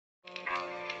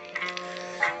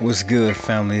What's good,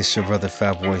 family? It's your brother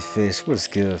Fatboy Fish. What's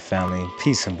good, family?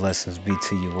 Peace and blessings be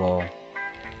to you all.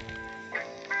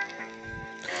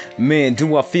 Man,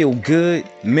 do I feel good?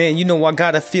 Man, you know I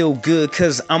gotta feel good,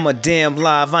 cause I'm a damn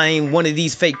live. I ain't one of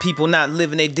these fake people not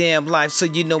living a damn life, so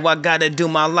you know I gotta do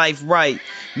my life right.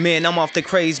 Man, I'm off the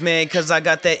craze, man, cause I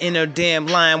got that inner damn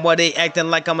lion. Why they acting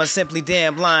like I'm a simply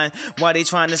damn lion? Why they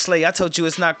trying to slay? I told you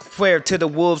it's not fair till the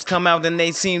wolves come out and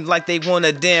they seem like they want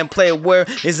a damn player. Where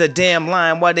is a damn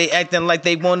lion? Why they acting like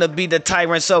they wanna be the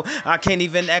tyrant? So I can't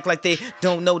even act like they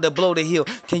don't know to blow the hill.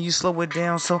 Can you slow it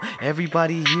down so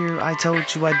everybody here? I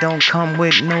told you I don't come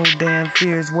with no damn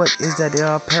fears. What is that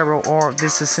apparel or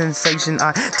this a sensation?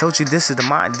 I told you this is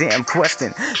my damn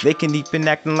question. They can even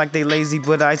acting like they lazy,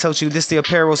 but I told you this the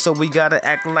apparel, so we gotta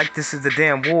act like this is the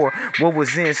damn war. What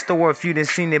was in store if you didn't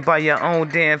seen it by your own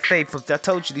damn faith? I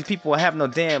told you these people have no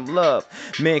damn love.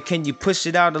 Man, can you push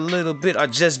it out a little bit or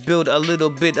just build a little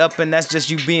bit up, and that's just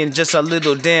you being just a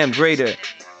little damn greater.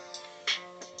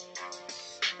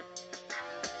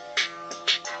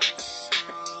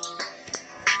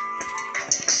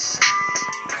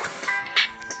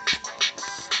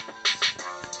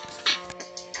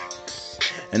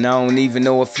 And I don't even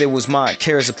know if it was my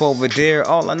cares up over there.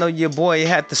 All I know, your boy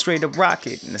had to straight up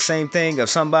rocket. And the same thing of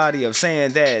somebody of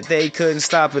saying that they couldn't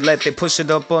stop it. Let they push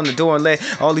it up on the door and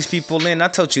let all these people in. I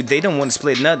told you they don't want to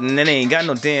split nothing. And they ain't got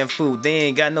no damn food. They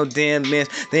ain't got no damn men.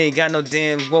 They ain't got no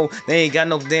damn woe. They ain't got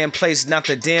no damn place not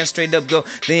to damn straight up go.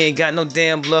 They ain't got no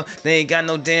damn love. They ain't got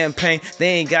no damn pain. They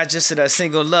ain't got just a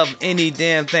single love any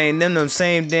damn thing. Them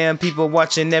same damn people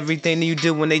watching everything you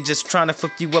do when they just trying to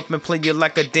fuck you up and play you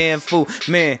like a damn fool.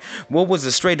 Man, what was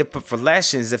the straight up for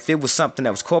lashings if it was something that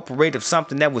was corporative,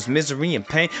 something that was misery and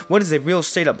pain? What is a real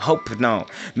straight up hope? No,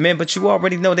 man, but you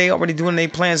already know they already doing their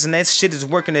plans and that shit is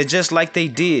working it just like they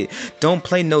did. Don't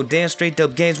play no damn straight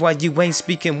up games while you ain't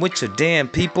speaking with your damn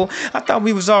people. I thought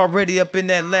we was already up in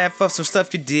that laugh of some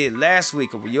stuff you did last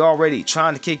week, or were you already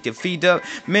trying to kick your feet up?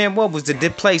 Man, what was the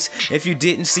place if you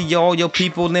didn't see all your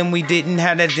people, then we didn't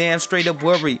have that damn straight up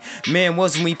worry? Man,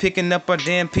 wasn't we picking up our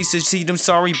damn pieces? See them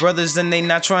sorry brothers and they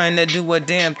not trying to do a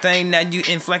damn thing. Now you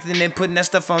inflecting and putting that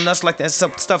stuff on us like that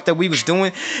stuff that we was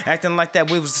doing, acting like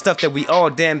that we was the stuff that we all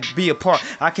damn be a part.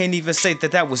 I can't even say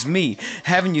that was me.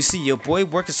 Having you see your boy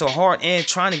working so hard and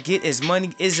trying to get his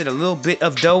money. Is it a little bit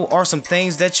of dough or some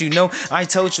things that you know? I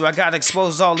told you I gotta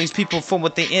expose all these people for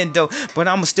what they end though, but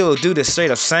I'ma still do this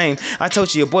straight up same. I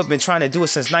told you your boy been trying to do it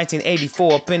since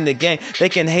 1984 up in the game. They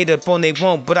can hate up on they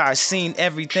won't, but I seen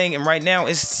everything and right now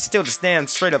it's still the damn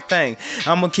straight up thing.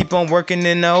 I'ma keep on working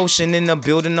in the ocean, in the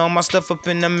building, all my stuff up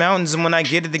in the mountains, and when I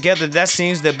get it together that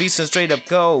seems to be some straight up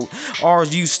gold. Or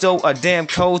you still a damn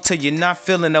cold till you're not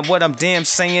feeling of what I'm damn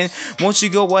saying? Won't you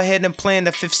go ahead and plan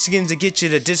the 5 skins to get you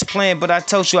to this plan? But I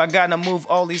told you I gotta move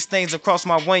all these things across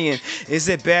my way in. Is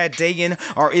it bad dating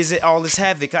or is it all this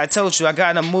havoc? I told you I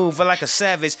gotta move like a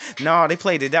savage. Nah, they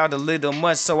played it out a little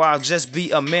much, so I'll just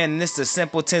be a man. And it's the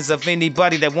simpletons of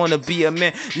anybody that wanna be a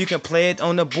man. You can play it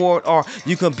on the board or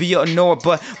you can be ignored,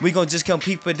 but we gonna just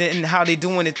compete with it and how they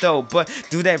doing it though. But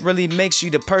do that really makes you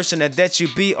the person that you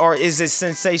be, or is it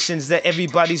sensations that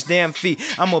everybody's damn feet?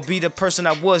 I'm gonna be the person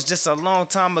I was just a long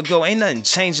time ago. Ain't nothing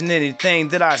changing anything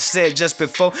that I said just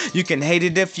before. You can hate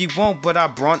it if you want, but I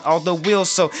brought all the wheels.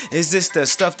 So is this the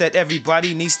stuff that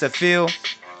everybody needs to feel?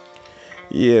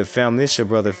 Yeah, family, it's your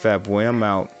brother Fatboy. I'm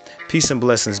out. Peace and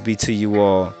blessings be to you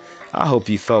all. I hope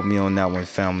you felt me on that one,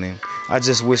 family. I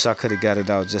just wish I could have got it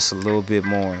out just a little bit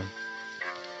more.